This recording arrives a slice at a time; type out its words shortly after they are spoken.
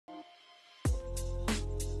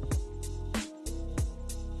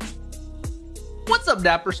What's up,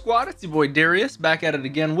 Dapper Squad? It's your boy Darius, back at it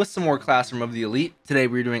again with some more Classroom of the Elite. Today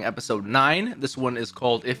we're doing episode 9. This one is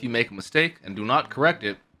called If You Make a Mistake and Do Not Correct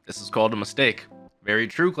It. This is called a mistake. Very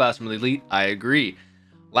true, Classroom of the Elite. I agree.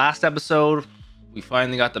 Last episode, we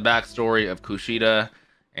finally got the backstory of Kushida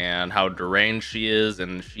and how deranged she is,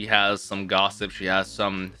 and she has some gossip. She has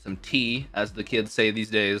some tea, as the kids say these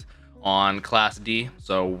days, on Class D.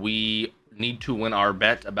 So we need to win our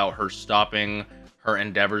bet about her stopping her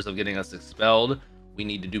endeavors of getting us expelled. We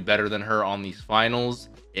need to do better than her on these finals,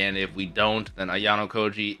 and if we don't, then Ayano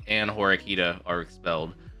Koji and Horikita are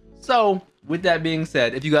expelled. So with that being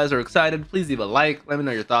said, if you guys are excited, please leave a like. Let me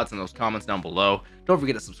know your thoughts in those comments down below. Don't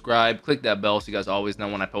forget to subscribe, click that bell so you guys always know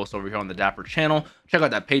when I post over here on the Dapper channel. Check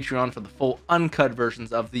out that Patreon for the full uncut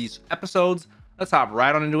versions of these episodes. Let's hop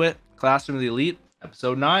right on into it. Classroom of the Elite,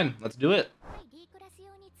 episode 9. Let's do it.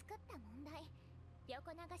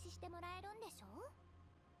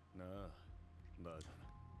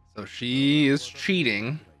 So she is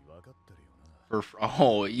cheating for,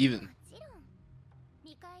 oh, even.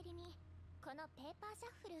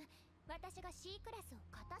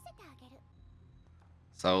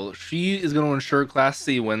 So she is going to ensure Class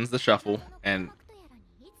C wins the shuffle, and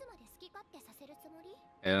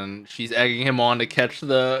she's egging him on to catch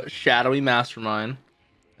the shadowy mastermind,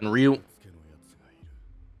 and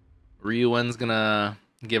Ryuen's gonna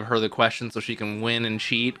give her the question so she can win and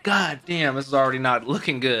cheat. God damn, this is already not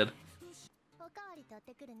looking good.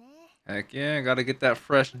 Heck yeah, gotta get that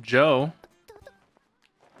fresh Joe.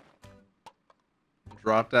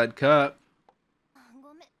 Drop that cup.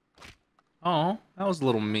 Oh, that was a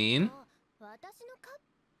little mean. It's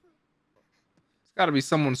gotta be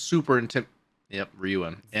someone super Yep,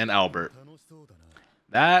 Ryuen and Albert.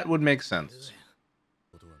 That would make sense.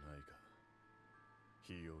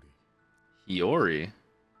 Hiyori?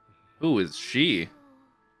 Who is she?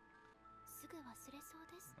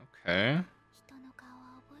 Okay.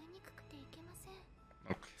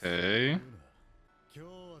 Okay.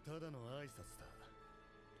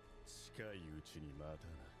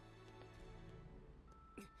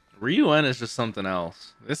 Ryuen is just something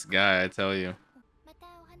else. This guy, I tell you.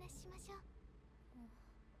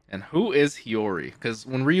 And who is Hiyori? Because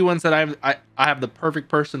when Ryuen said I have the perfect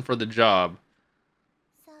person for the job,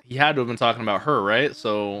 he had to have been talking about her, right?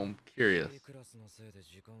 So I'm curious.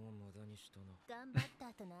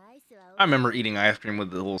 I remember eating ice cream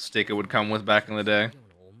with the little stick it would come with back in the day.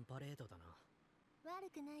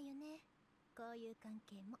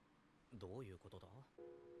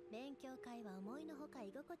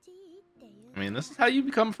 I mean, this is how you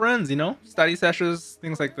become friends, you know? Study sessions,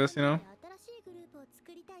 things like this, you know?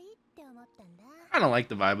 I don't like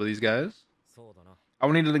the vibe of these guys.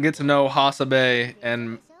 I needed to get to know Hasabe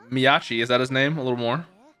and Miyachi, is that his name? A little more.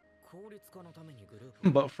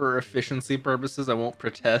 But for efficiency purposes, I won't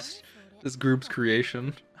protest this group's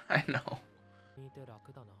creation. I know.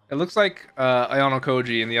 It looks like Ayano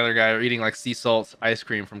Koji and the other guy are eating like sea salt ice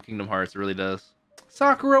cream from Kingdom Hearts. It really does.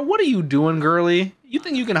 Sakura, what are you doing, girly? You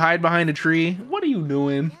think you can hide behind a tree? What are you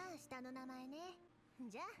doing?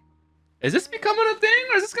 Is this becoming a thing?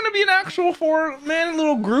 Or is this going to be an actual 4-man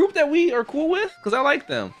little group that we are cool with? Because I like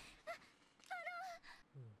them.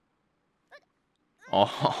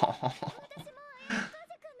 Oh.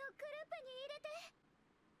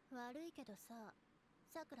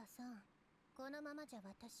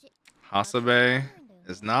 Hasabe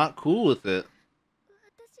is not cool with it.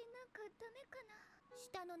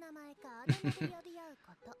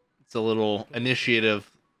 It's a little initiative.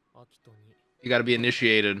 You got to be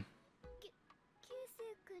initiated.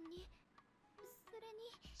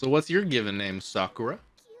 So what's your given name, Sakura?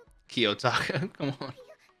 Kiyotaka? Come on.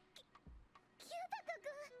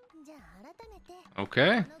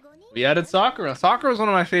 Okay. We added Sakura. Sakura is one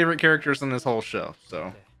of my favorite characters in this whole show,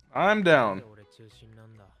 so I'm down.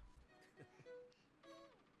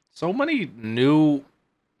 So many new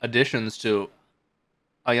additions to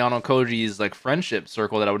Ayano Koji's like friendship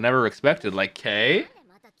circle that I would never expected, like Kei,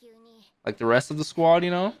 like the rest of the squad,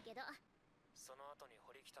 you know.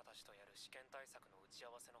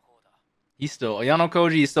 Ayano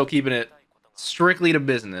Koji is still keeping it strictly to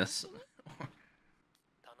business.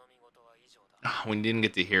 Oh, we didn't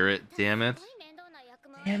get to hear it. Damn it.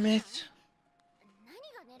 Damn it.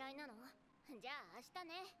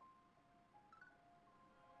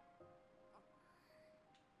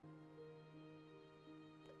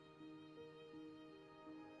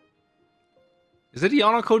 Is it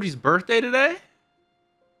Ayano Koji's birthday today?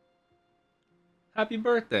 Happy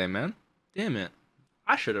birthday, man. Damn it.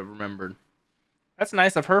 I should have remembered. That's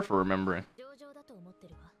nice of her for remembering.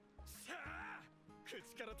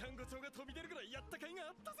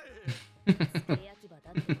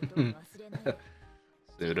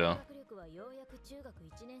 Pseudo.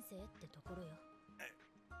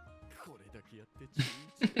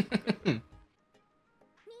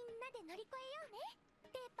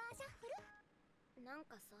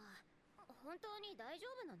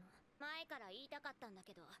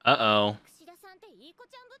 Uh-oh.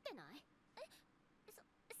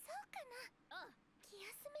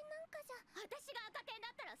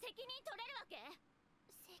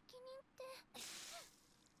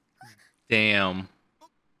 Damn.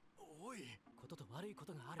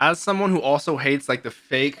 As someone who also hates like the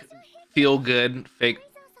fake feel good, fake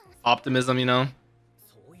optimism, you know?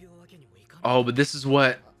 Oh, but this is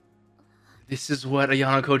what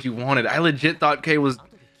Ayano Koji wanted. I legit thought Kay was,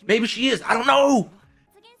 maybe she is, I don't know.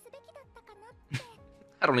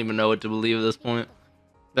 I don't even know what to believe at this point.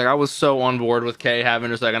 Like, I was so on board with Kay having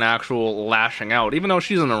just like an actual lashing out, even though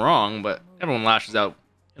she's in the wrong, but everyone lashes out,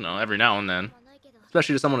 you know, every now and then.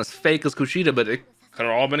 Especially to someone as fake as Kushida, but it could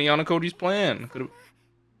have all been Ayano Koji's plan.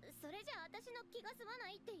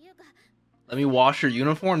 Let me wash your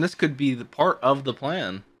uniform. This could be the part of the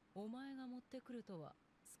plan.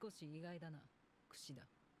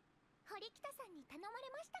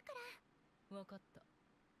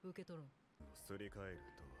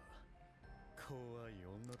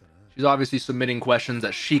 She's obviously submitting questions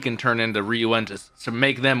that she can turn into Ryuen to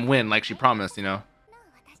make them win like she promised, you know?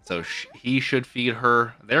 So he should feed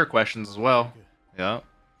her their questions as well. Yeah.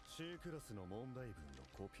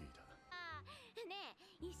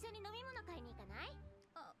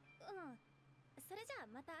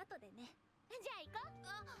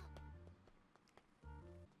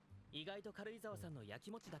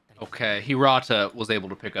 Okay, Hirata was able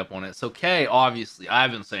to pick up on it. So Kay, obviously,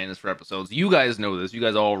 I've been saying this for episodes. You guys know this. You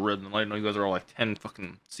guys all read the light. I know you guys are all like 10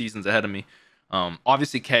 fucking seasons ahead of me.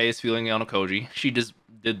 Obviously Kay is feeling Ayano Koji. She just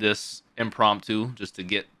did this impromptu just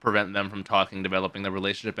to prevent them from developing their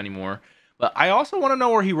relationship anymore. But I also want to know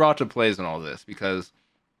where Hirata plays in all this, because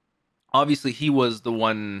obviously he was the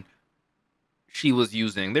one she was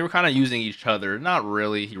using. They were kind of using each other. Not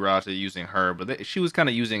really Hirata using her, but she was kind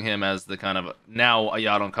of using him as the kind of now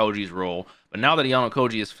Ayano Koji's role. But now that Ayano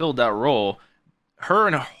Koji has filled that role, her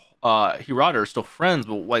and Hirata are still friends,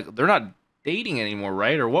 but like they're not dating anymore,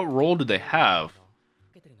 right? Or what role do they have?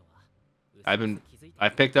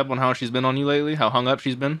 I've picked up on how she's been on you lately, how hung up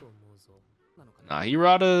she's been. Nah,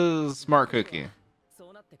 Hirata's smart cookie.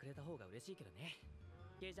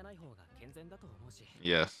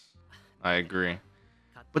 Yes, I agree.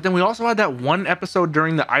 But then we also had that one episode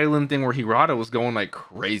during the island thing where Hirata was going like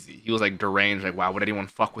crazy. He was like deranged, like, wow, would anyone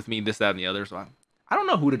fuck with me? This, that, and the other. So I don't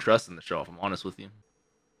know who to trust in the show, if I'm honest with you.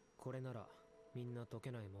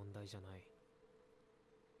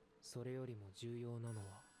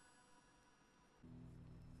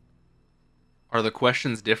 Are the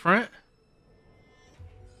questions different?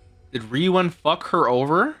 Did Ryuen fuck her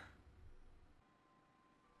over?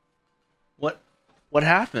 What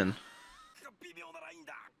happened?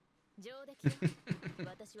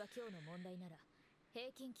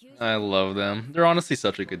 I love them. They're honestly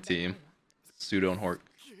such a good team. Pseudo and Hort.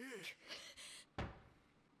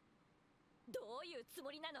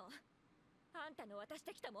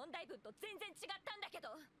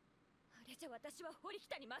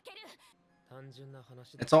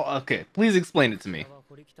 It's all okay. Please explain it to me.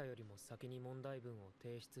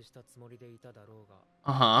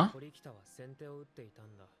 Uh-huh.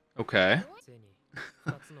 Okay.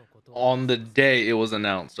 On the day it was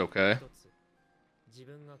announced, okay.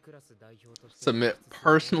 Submit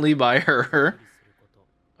personally by her.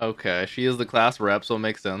 Okay, she is the class rep, so it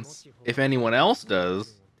makes sense. If anyone else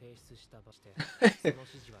does.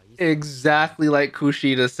 Exactly like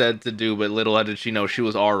Kushida said to do, but little did she know she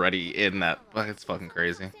was already in that. It's fucking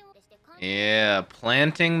crazy. Yeah,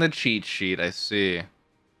 planting the cheat sheet, I see.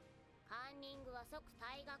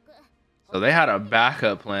 So they had a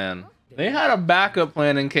backup plan. They had a backup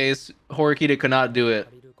plan in case Horikita could not do it.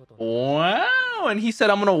 Wow, and he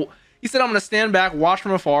said I'm gonna stand back, watch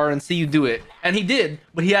from afar, and see you do it. And he did,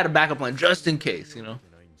 but he had a backup plan just in case, you know.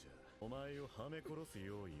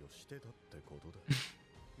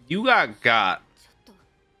 You got.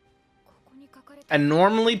 And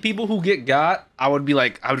normally people who get got, I would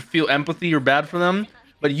feel empathy or bad for them.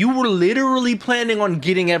 But you were literally planning on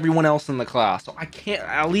getting everyone else in the class. So I can't,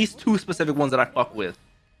 at least 2 specific ones that I fuck with.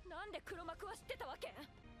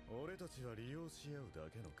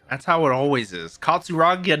 That's how it always is.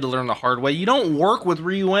 Katsuragi had to learn the hard way. You don't work with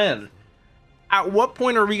Ryuen. At what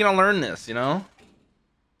point are we gonna learn this, you know?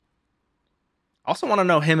 I also want to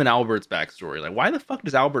know him and Albert's backstory. Like, why the fuck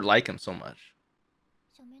does Albert like him so much?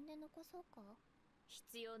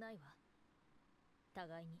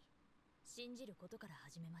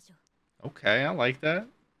 Okay, I like that.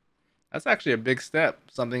 That's actually a big step.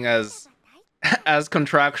 Something as as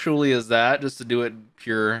contractually as that, just to do it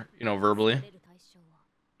pure, you know, verbally.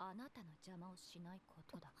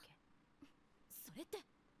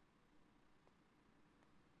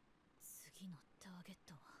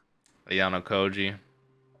 Ayano Koji.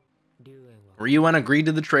 Ryuen agreed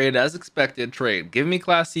to the trade as expected. Trade. Give me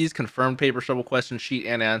Class C's confirmed paper shovel question sheet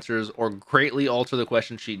and answers, or greatly alter the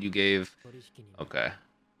question sheet you gave. Okay.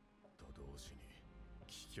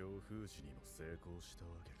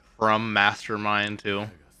 From mastermind too.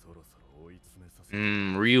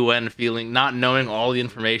 Ryuen feeling not knowing all the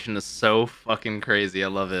information is so fucking crazy. I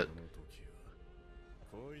love it.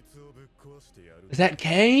 Is that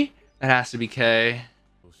K? That has to be K.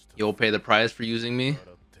 You'll pay the price for using me.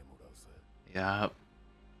 Yeah.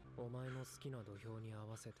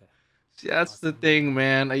 See, that's the thing,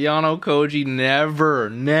 man. Ayano Koji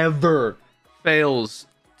never fails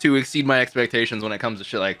to exceed my expectations when it comes to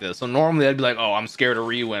shit like this. So normally I'd be like, oh, I'm scared of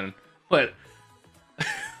Ryuen. But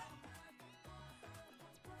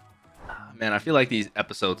man, I feel like these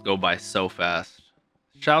episodes go by so fast.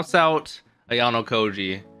 Shouts out Ayano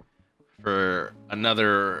Koji for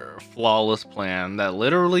another flawless plan that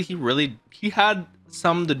literally he had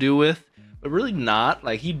some to do with, but really not.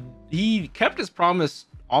 Like he kept his promise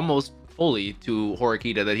almost fully to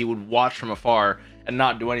Horikita that he would watch from afar and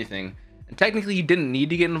not do anything. And technically he didn't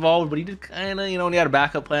need to get involved, but he did kind of, you know, when he had a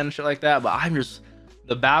backup plan and shit like that. But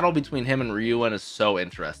the battle between him and Ryuen is so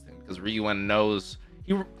interesting because Ryuen knows,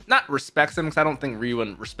 he not respects him, because I don't think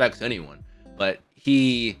Ryuen respects anyone, but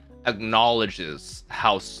he acknowledges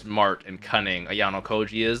how smart and cunning Ayano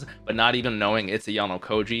Koji is, but not even knowing it's Ayano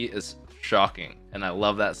Koji is shocking, and I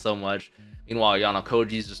love that so much. Meanwhile, Ayano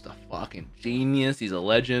Koji is just a fucking genius. He's a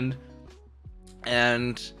legend.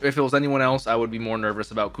 And if it was anyone else, I would be more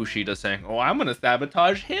nervous about Kushida saying, oh, I'm gonna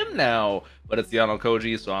sabotage him now, but it's Ayano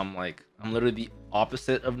Koji, so I'm literally the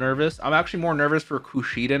opposite of nervous. I'm actually more nervous for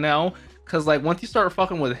Kushida now, because like once you start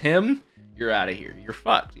fucking with him, you're out of here. You're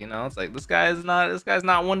fucked, you know? It's like this guy's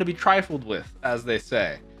not one to be trifled with, as they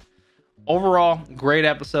say. Overall, great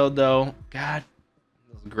episode though. God,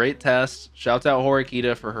 it was a great test. Shouts out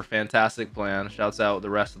Horikita for her fantastic plan. Shouts out the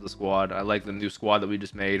rest of the squad. I like the new squad that we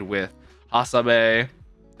just made with Hasabe,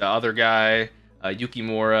 the other guy,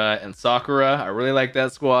 Yukimura, and Sakura. I really like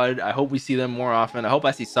that squad. I hope we see them more often. I hope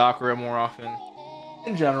I see Sakura more often.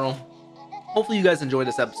 In general, hopefully you guys enjoyed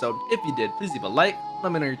this episode. If you did, please leave a like.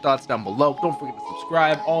 Let me know your thoughts down below. Don't forget to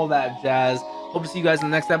subscribe, all that jazz. Hope to see you guys in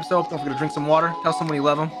the next episode. Don't forget to drink some water. Tell someone you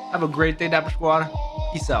love them. Have a great day, Dapper Squad.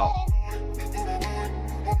 Peace out.